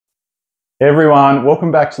Hey everyone,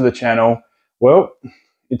 welcome back to the channel. Well,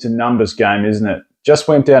 it's a numbers game, isn't it? Just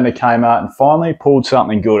went down to Kmart and finally pulled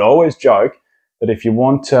something good. I always joke that if you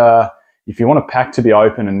want a pack to be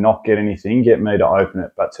open and not get anything, get me to open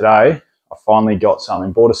it. But today, I finally got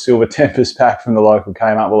something. Bought a Silver Tempest pack from the local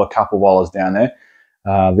Kmart. Well, a couple while I was down there.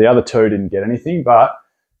 The other two didn't get anything, but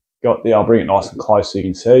got the, I'll bring it nice and close so you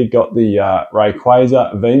can see, got the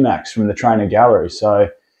Rayquaza VMAX from the Trainer Gallery. So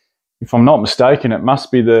if I'm not mistaken, it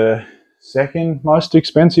must be the second most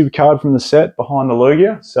expensive card from the set behind the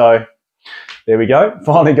Lugia. So there we go,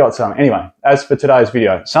 finally got some. Anyway, as for today's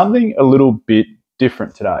video, something a little bit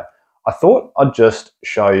different today. I thought I'd just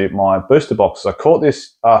show you my booster boxes. I caught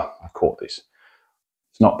this. It's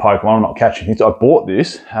not Pokemon, I'm not catching it. I bought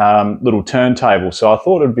this little turntable. So I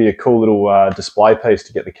thought it'd be a cool little display piece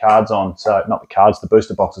to get the cards on. So not the cards, the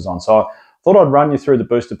booster boxes on. So I thought I'd run you through the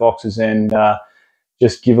booster boxes and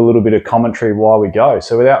just give a little bit of commentary while we go.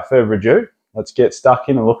 So without further ado, let's get stuck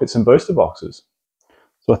in and look at some booster boxes.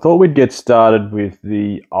 So I thought we'd get started with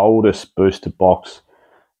the oldest booster box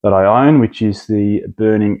that I own, which is the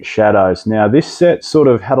Burning Shadows. Now this set sort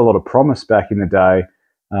of had a lot of promise back in the day.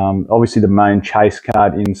 Obviously the main chase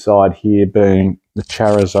card inside here being the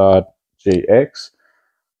Charizard GX.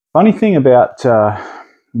 Funny thing about,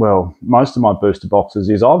 well, most of my booster boxes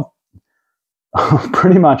is I've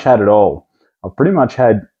pretty much had it all. I've pretty much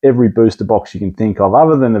had every booster box you can think of,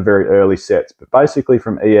 other than the very early sets, but basically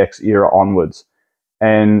from EX era onwards.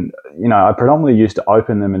 And, you know, I predominantly used to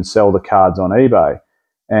open them and sell the cards on eBay.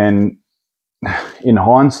 And in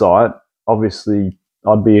hindsight, obviously,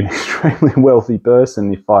 I'd be an extremely wealthy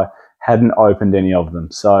person if I hadn't opened any of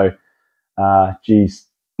them. So, geez,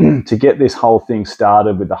 to get this whole thing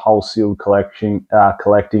started with the whole sealed collecting,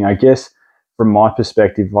 I guess, from my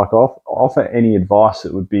perspective, like offer any advice,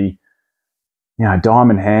 it would be, you know,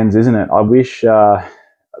 diamond hands, isn't it?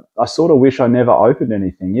 I sort of wish I never opened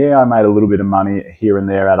anything. Yeah, I made a little bit of money here and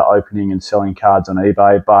there out of opening and selling cards on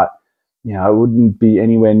eBay, but, you know, it wouldn't be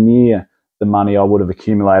anywhere near the money I would have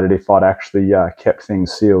accumulated if I'd actually kept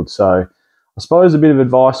things sealed. So I suppose a bit of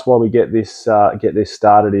advice while we get this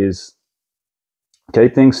started is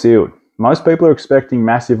keep things sealed. Most people are expecting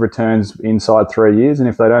massive returns inside 3 years, and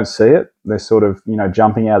if they don't see it, they're sort of, you know,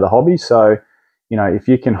 jumping out of the hobby. So, you know, if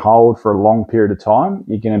you can hold for a long period of time,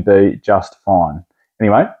 you're going to be just fine.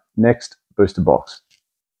 Anyway, next booster box.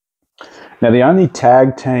 Now, the only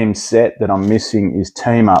tag team set that I'm missing is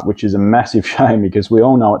Team Up, which is a massive shame because we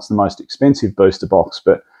all know it's the most expensive booster box.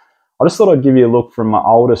 But I just thought I'd give you a look from my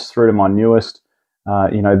oldest through to my newest.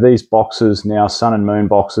 You know, these boxes now, Sun and Moon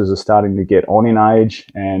boxes, are starting to get on in age.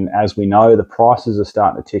 And as we know, the prices are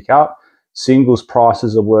starting to tick up. Singles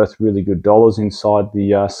prices are worth really good dollars inside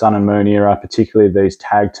the Sun and Moon era, particularly these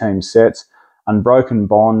tag team sets. Unbroken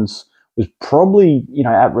Bonds was probably, you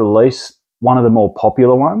know, at release, one of the more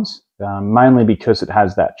popular ones, mainly because it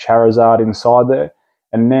has that Charizard inside there.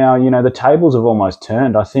 And now, you know, the tables have almost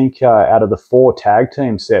turned. I think out of the 4 tag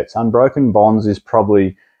team sets, Unbroken Bonds is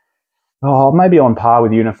probably, maybe on par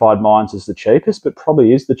with Unified Minds as the cheapest, but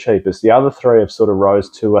probably is the cheapest. The other 3 have sort of rose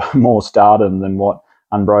to more stardom than what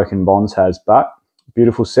Unbroken Bonds has, but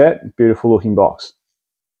beautiful set, beautiful looking box.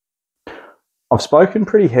 I've spoken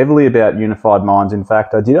pretty heavily about Unified Minds. In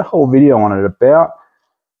fact, I did a whole video on it about,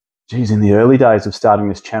 geez, in the early days of starting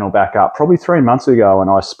this channel back up, probably 3 months ago,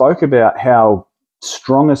 and I spoke about how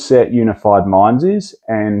strong a set Unified Minds is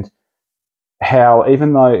and how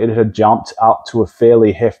even though it had jumped up to a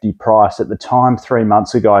fairly hefty price at the time 3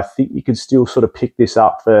 months ago, I think you could still sort of pick this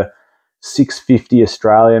up for $650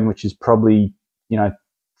 Australian, which is probably, you know,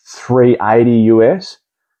 $380 US.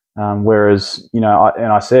 Whereas, you know,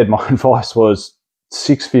 I said my advice was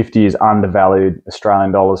 $650 is undervalued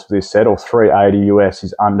Australian dollars for this set, or $380 US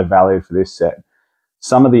is undervalued for this set.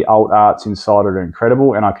 Some of the alt arts inside are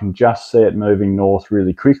incredible, and I can just see it moving north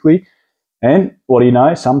really quickly. And what do you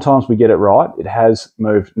know? Sometimes we get it right. It has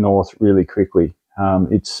moved north really quickly.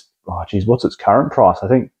 It's, what's its current price? I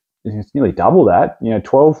think it's nearly double that. You know,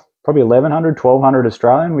 probably 1,100, 1,200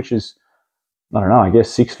 Australian, which is, I don't know, I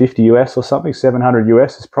guess $650 US or something, $700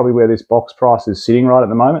 US is probably where this box price is sitting right at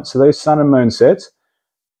the moment. So these Sun and Moon sets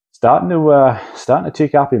starting to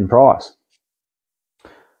tick up in price.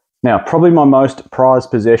 Now, probably my most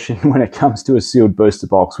prized possession when it comes to a sealed booster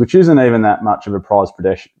box, which isn't even that much of a prized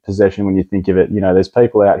possession when you think of it. You know, there's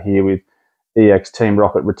people out here with EX Team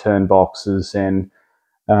Rocket return boxes and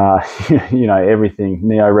you know, everything,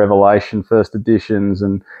 Neo Revelation first editions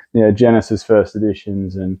and Neo Genesis first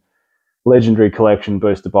editions and Legendary Collection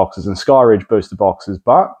booster boxes and Skyridge booster boxes.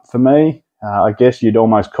 But for me, I guess you'd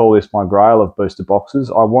almost call this my grail of booster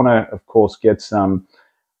boxes. I want to, of course, get some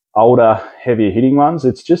older, heavier hitting ones.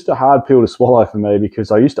 It's just a hard pill to swallow for me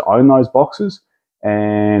because I used to own those boxes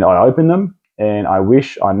and I opened them and I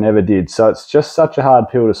wish I never did. So it's just such a hard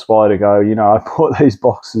pill to swallow to go, you know, I bought these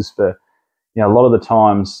boxes for, you know, a lot of the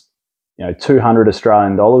times, you know, 200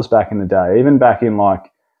 Australian dollars back in the day, even back in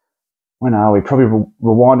like, when are we? Probably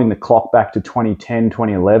rewinding the clock back to 2010,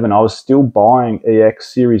 2011. I was still buying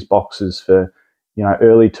EX series boxes for, you know,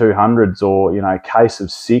 early 200s or, you know, a case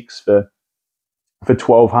of 6 for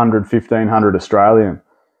 1,200, 1,500 Australian.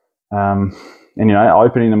 And, you know,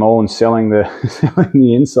 opening them all and selling selling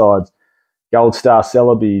the insides. Gold Star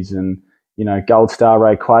Celebes and, you know, Gold Star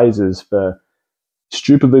Rayquazas for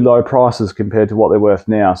stupidly low prices compared to what they're worth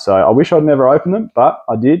now. So I wish I'd never opened them, but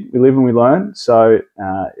I did. We live and we learn. So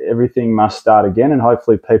everything must start again, and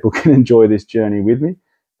hopefully people can enjoy this journey with me.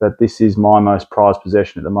 But this is my most prized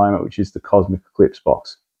possession at the moment, which is the Cosmic Eclipse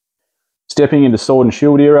box. Stepping into Sword and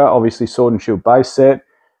Shield era, obviously Sword and Shield base set.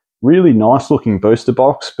 Really nice looking booster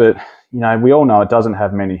box, but you know, we all know it doesn't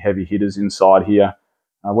have many heavy hitters inside here.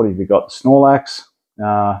 What have you got? Snorlax.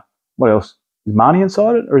 What else? Is Marnie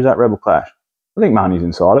inside it, or is that Rebel Clash? I think Marnie's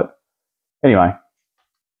inside it. Anyway,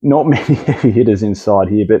 not many heavy hitters inside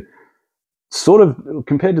here, but sort of,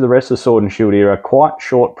 compared to the rest of the Sword and Shield era, quite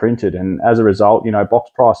short printed, and as a result, you know, box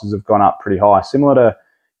prices have gone up pretty high. Similar to,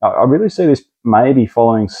 I really see this maybe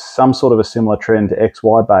following some sort of a similar trend to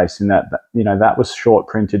XY base, in that, you know, that was short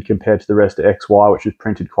printed compared to the rest of XY, which is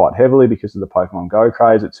printed quite heavily because of the Pokemon Go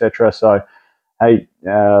craze, etc. So, hey,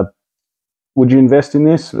 would you invest in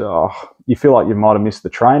this? Oh, you feel like you might have missed the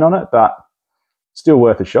train on it, but still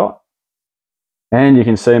worth a shot. And you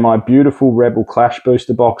can see my beautiful Rebel Clash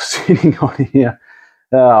booster box sitting on here.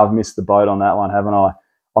 I've missed the boat on that one, haven't I?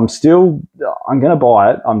 I'm going to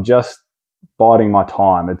buy it. I'm just biding my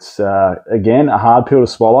time. It's, again, a hard pill to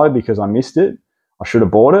swallow because I missed it. I should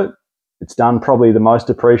have bought it. It's done probably the most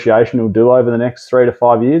appreciation it'll do over the next 3 to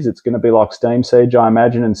 5 years. It's going to be like Steam Siege, I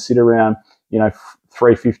imagine, and sit around, you know,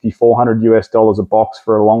 $350, $400 US a box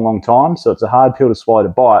for a long, long time. So it's a hard pill to swallow to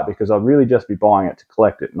buy it because I'd really just be buying it to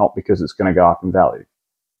collect it, not because it's going to go up in value.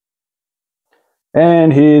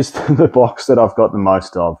 And here's the box that I've got the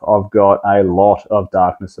most of. I've got a lot of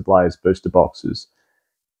Darkness Ablaze booster boxes.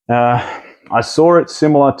 I saw it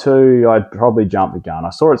similar to, I'd probably jump the gun. I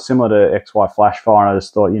saw it similar to XY Flashfire, and I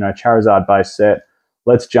just thought, you know, Charizard base set,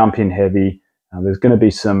 let's jump in heavy. There's going to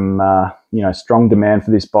be some, you know, strong demand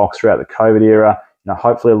for this box throughout the COVID era. You know,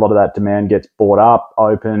 hopefully a lot of that demand gets bought up,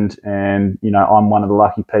 opened, and, you know, I'm one of the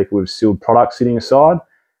lucky people with sealed products sitting aside.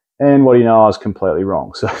 And what do you know, I was completely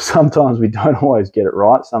wrong. So sometimes we don't always get it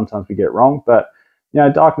right. Sometimes we get it wrong. But, you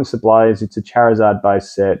know, Darkness Ablaze, it's a Charizard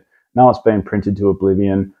base set. Now it's been printed to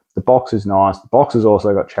oblivion. The box is nice. The box has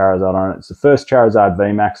also got Charizard on it. It's the first Charizard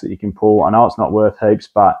VMAX that you can pull. I know it's not worth heaps,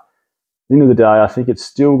 but at the end of the day, I think it's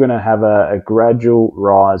still going to have a gradual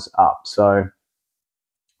rise up. So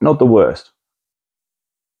not the worst.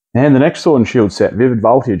 And the next Sword and Shield set, Vivid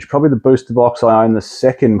Voltage, probably the booster box I own the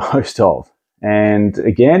second most of. And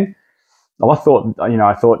again, I thought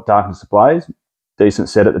Darkness Ablaze, decent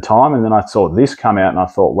set at the time, and then I saw this come out and I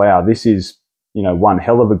thought, wow, this is, you know, one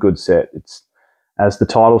hell of a good set. It's, as the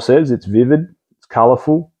title says, it's vivid, it's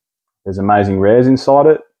colourful, there's amazing rares inside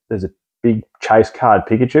it, there's a big chase card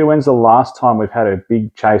Pikachu. When's the last time we've had a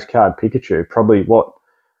big chase card Pikachu? Probably, what,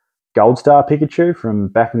 Gold Star Pikachu from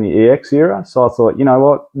back in the EX era. So I thought, you know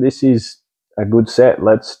what, this is a good set,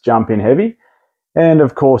 let's jump in heavy. And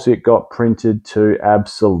of course it got printed to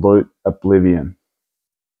absolute oblivion.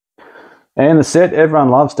 And the set everyone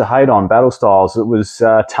loves to hate on, Battle Styles, it was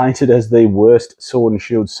tainted as the worst Sword and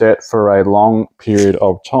Shield set for a long period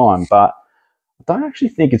of time, but I don't actually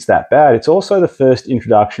think it's that bad. It's also the first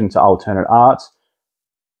introduction to alternate arts.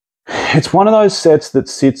 It's one of those sets that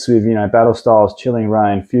sits with, you know, Battle Styles, Chilling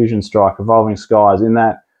Reign, Fusion Strike, Evolving Skies in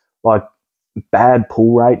that, like, bad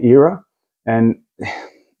pull rate era, and it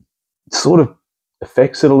sort of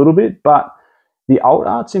affects it a little bit, but the alt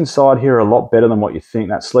arts inside here are a lot better than what you think.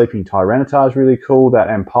 That Sleeping Tyranitar is really cool. That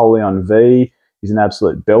Empoleon V is an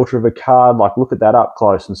absolute belter of a card. Like, look at that up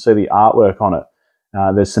close and see the artwork on it.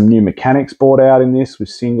 There's some new mechanics brought out in this with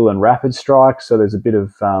single and rapid strike, so there's a bit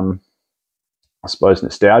of, I suppose,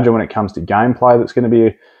 nostalgia when it comes to gameplay that's going to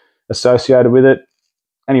be associated with it.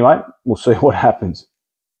 Anyway, we'll see what happens.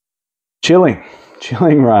 Chilling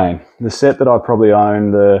Reign, the set that I probably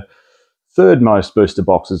own the third most booster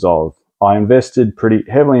boxes of. I invested pretty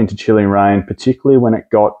heavily into Chilling Reign, particularly when it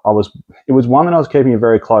was one that I was keeping a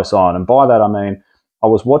very close eye on. And by that I mean, I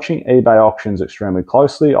was watching eBay auctions extremely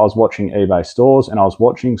closely, I was watching eBay stores, and I was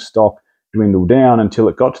watching stock dwindle down until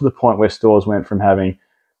it got to the point where stores went from having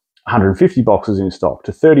 150 boxes in stock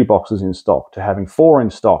to 30 boxes in stock to having 4 in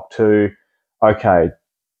stock to, okay,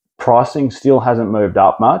 pricing still hasn't moved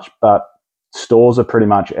up much, but stores are pretty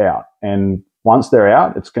much out. And once they're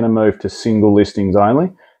out, it's going to move to single listings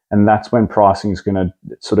only. And that's when pricing is going to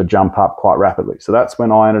sort of jump up quite rapidly. So that's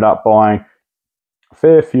when I ended up buying a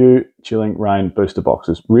fair few Chilling Reign booster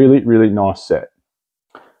boxes. Really, really nice set.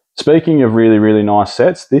 Speaking of really, really nice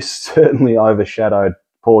sets, this certainly overshadowed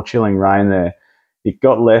poor Chilling Reign there. It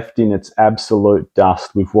got left in its absolute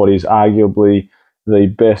dust with what is arguably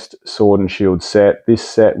the best Sword and Shield set. This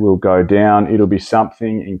set will go down. It'll be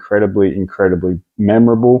something incredibly, incredibly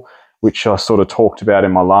memorable, which I sort of talked about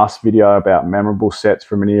in my last video about memorable sets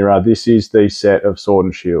from an era. This is the set of Sword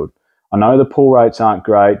and Shield. I know the pull rates aren't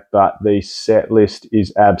great, but the set list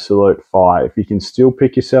is absolute fire. If you can still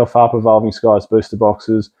pick yourself up Evolving Skies booster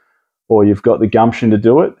boxes, or you've got the gumption to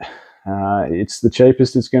do it, it's the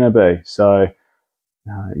cheapest it's going to be. So,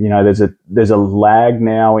 you know, there's a lag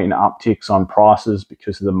now in upticks on prices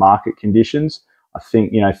because of the market conditions. I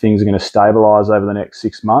think, you know, things are going to stabilize over the next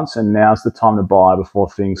 6 months, and now's the time to buy before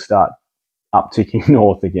things start upticking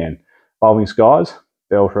north again. Evolving Skies,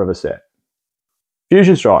 belter of a set.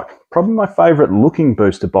 Fusion Strike, probably my favorite looking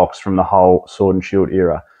booster box from the whole Sword and Shield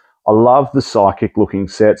era. I love the psychic looking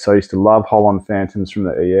sets. I used to love Holon Phantoms from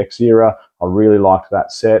the EX era. I really liked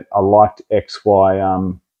that set. I liked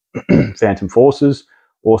XY Phantom Forces.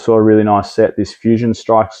 Also a really nice set, this Fusion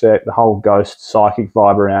Strike set, the whole ghost psychic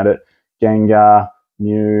vibe around it. Gengar,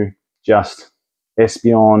 Mew, just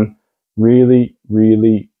Espeon. Really,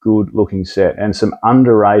 really good looking set, and some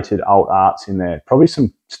underrated alt arts in there. Probably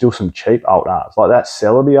still some cheap alt arts, like that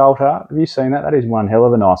Celebi alt art. Have you seen that? That is one hell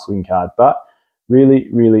of a nice looking card, but really,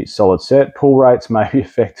 really solid set. Pull rates may be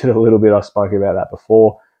affected a little bit. I spoke about that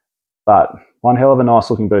before, but one hell of a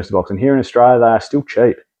nice looking booster box. And here in Australia, they are still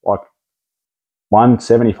cheap, like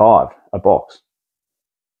 $175 a box.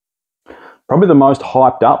 Probably the most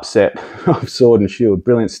hyped up set of Sword and Shield,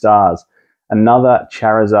 Brilliant Stars. Another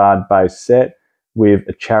Charizard-based set with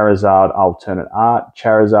a Charizard alternate art.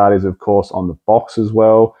 Charizard is, of course, on the box as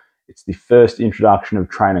well. It's the first introduction of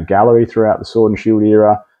Trainer Gallery throughout the Sword and Shield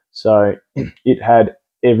era. So it had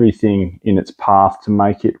everything in its path to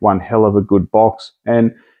make it one hell of a good box.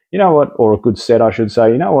 And you know what, or a good set, I should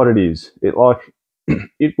say. You know what it is? It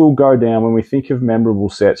will go down when we think of memorable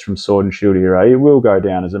sets from Sword and Shield era. It will go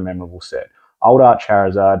down as a memorable set. Old Art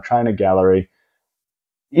Charizard, Trainer Gallery.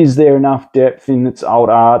 Is there enough depth in its old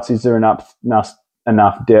arts? Is there enough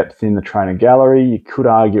depth in the Trainer Gallery? You could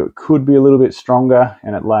argue it could be a little bit stronger,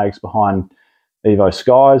 and it lags behind Evo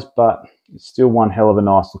Skies, but it's still one hell of a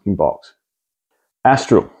nice looking box.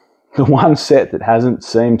 Astral, the one set that hasn't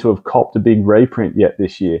seemed to have copped a big reprint yet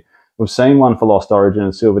this year. We've seen one for Lost Origin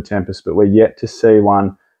and Silver Tempest, but we're yet to see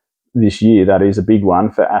one this year that is a big one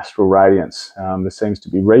for Astral Radiance. There seems to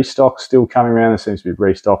be restocks still coming around. There seems to be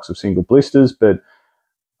restocks of single blisters, but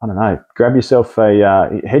I don't know, grab yourself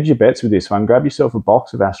hedge your bets with this one. Grab yourself a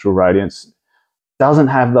box of Astral Radiance. Doesn't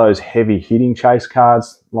have those heavy hitting chase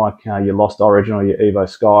cards like your Lost Origin or your Evo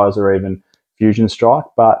Skies or even Fusion Strike,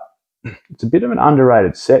 but it's a bit of an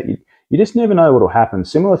underrated set. You just never know what will happen.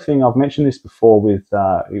 Similar thing, I've mentioned this before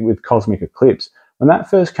with Cosmic Eclipse. When that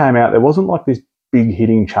first came out, there wasn't like this big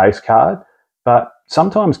hitting chase card, but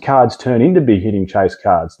sometimes cards turn into big hitting chase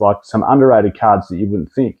cards, like some underrated cards that you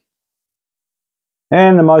wouldn't think.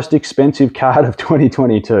 And the most expensive card of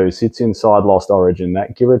 2022 sits inside Lost Origin.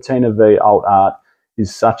 That Giratina V alt art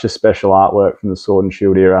is such a special artwork from the Sword and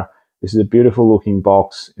Shield era. This is a beautiful looking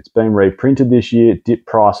box. It's been reprinted this year. It dipped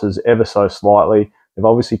prices ever so slightly. They've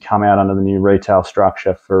obviously come out under the new retail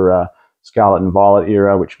structure for Scarlet and Violet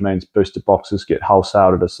era, which means booster boxes get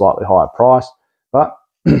wholesaled at a slightly higher price. But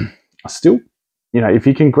still, you know, if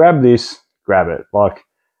you can grab this, grab it. Like,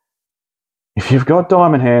 if you've got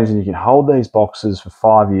diamond hands and you can hold these boxes for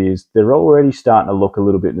 5 years, they're already starting to look a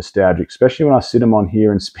little bit nostalgic, especially when I sit them on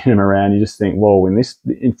here and spin them around. You just think, well,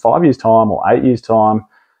 in 5 years' time or 8 years' time,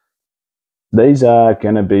 these are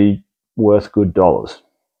going to be worth good dollars.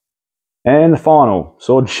 And the final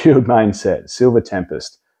Sword and Shield main set, Silver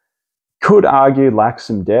Tempest. Could argue lacks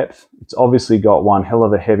some depth. It's obviously got one hell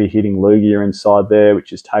of a heavy hitting Lugia inside there,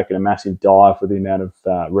 which has taken a massive dive with the amount of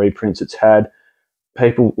reprints it's had.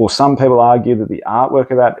 Some people argue that the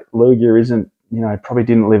artwork of that Lugia isn't, you know, probably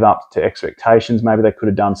didn't live up to expectations. Maybe they could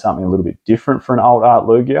have done something a little bit different for an old art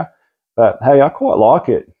Lugia. But hey, I quite like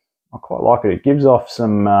it. I quite like it. It gives off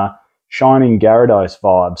some Shining Gyarados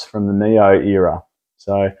vibes from the Neo era.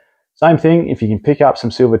 So same thing, if you can pick up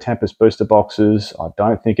some Silver Tempest booster boxes, I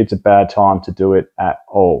don't think it's a bad time to do it at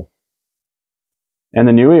all. And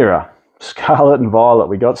the new era, Scarlet and Violet.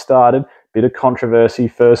 We got started. bit of controversy.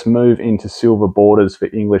 First move into silver borders for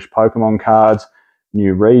English Pokemon cards.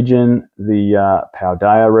 New region, the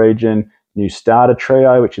Paldea region. New starter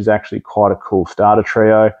trio, which is actually quite a cool starter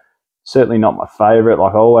trio. Certainly not my favorite.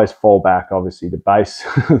 Like, I always fall back, obviously, to base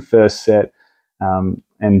first set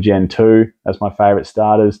and Gen 2 as my favorite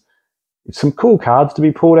starters. Some cool cards to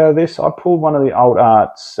be pulled out of this. I pulled one of the Alt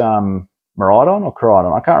Arts Miraidon or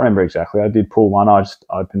Coridon. I can't remember exactly. I did pull one. I just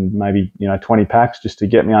opened maybe 20 packs just to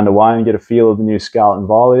get me underway and get a feel of the new Scarlet and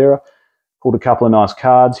Violet era. Pulled a couple of nice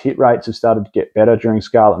cards. Hit rates have started to get better during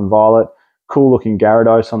Scarlet and Violet. Cool looking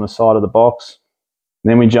Gyarados on the side of the box. And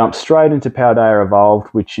then we jump straight into Paldea Evolved,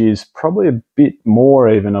 which is probably a bit more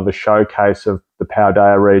even of a showcase of the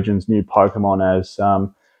Paldea region's new Pokemon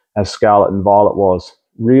as Scarlet and Violet was.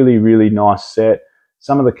 Really, really nice set.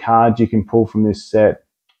 Some of the cards you can pull from this set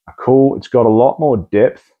are cool. It's got a lot more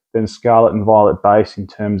depth than Scarlet and Violet base in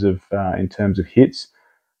terms of hits.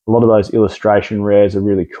 A lot of those illustration rares are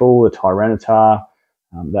really cool. The Tyranitar,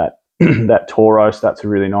 that that Tauros, that's a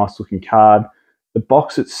really nice looking card. The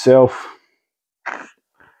box itself,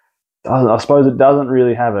 I suppose it doesn't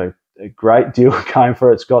really have a great deal going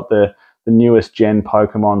for it. It's got the newest gen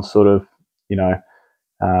Pokemon sort of,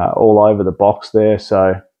 all over the box there.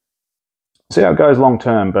 So see how it goes long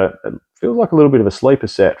term, but it feels like a little bit of a sleeper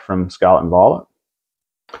set from Scarlet and Violet.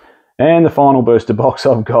 And the final booster box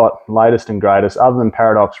I've got, latest and greatest, other than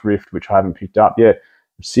Paradox Rift, which I haven't picked up yet,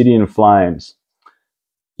 Obsidian Flames.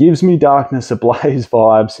 Gives me Darkness Ablaze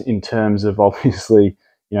vibes in terms of, obviously,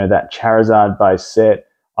 that Charizard-based set.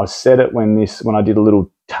 I said it when I did a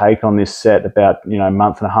little take on this set about, a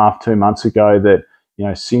month and a half, 2 months ago, that,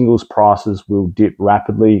 singles prices will dip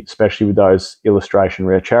rapidly, especially with those illustration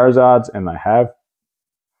rare Charizards, and they have.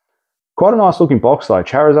 Quite a nice looking box though.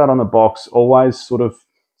 Charizard on the box always sort of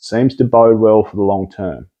seems to bode well for the long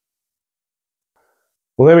term.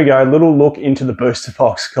 Well, there we go. A little look into the booster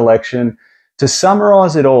box collection. To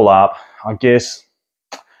summarize it all up, I guess,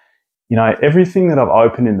 everything that I've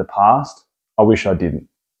opened in the past, I wish I didn't.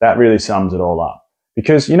 That really sums it all up.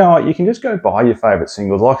 Because you know what, you can just go buy your favorite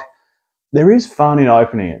singles. Like, there is fun in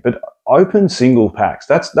opening it, but open single packs.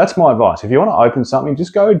 That's my advice. If you want to open something,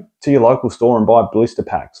 just go to your local store and buy blister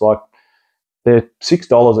packs. Like, they're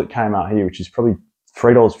 $6 at Kmart here, which is probably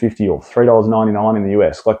 $3.50 or $3.99 in the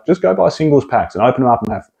US. Like, just go buy singles packs and open them up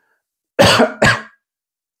and have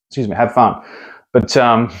excuse me, have fun. But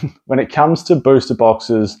when it comes to booster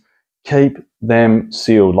boxes, keep them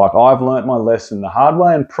sealed. Like, I've learnt my lesson the hard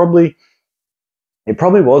way, and it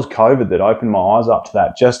probably was COVID that opened my eyes up to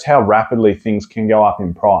that, just how rapidly things can go up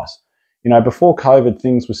in price. Before COVID,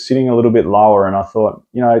 things were sitting a little bit lower, and I thought,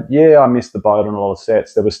 yeah, I missed the boat on a lot of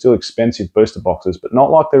sets. There were still expensive booster boxes, but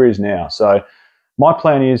not like there is now. So my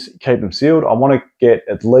plan is keep them sealed. I want to get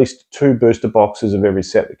at least 2 booster boxes of every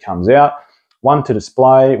set that comes out. One to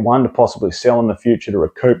display, one to possibly sell in the future to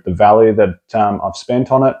recoup the value that I've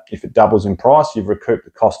spent on it. If it doubles in price, you've recouped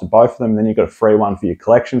the cost of both of them, then you've got a free one for your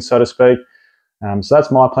collection, so to speak. So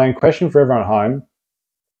that's my plan. Question for everyone at home: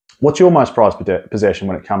 what's your most prized possession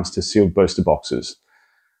when it comes to sealed booster boxes?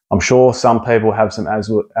 I'm sure some people have some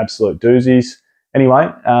absolute doozies. Anyway,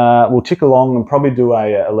 we'll tick along and probably do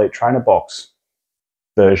a Elite Trainer box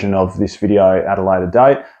version of this video at a later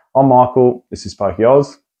date. I'm Michael. This is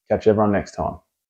PokeOz. Catch everyone next time.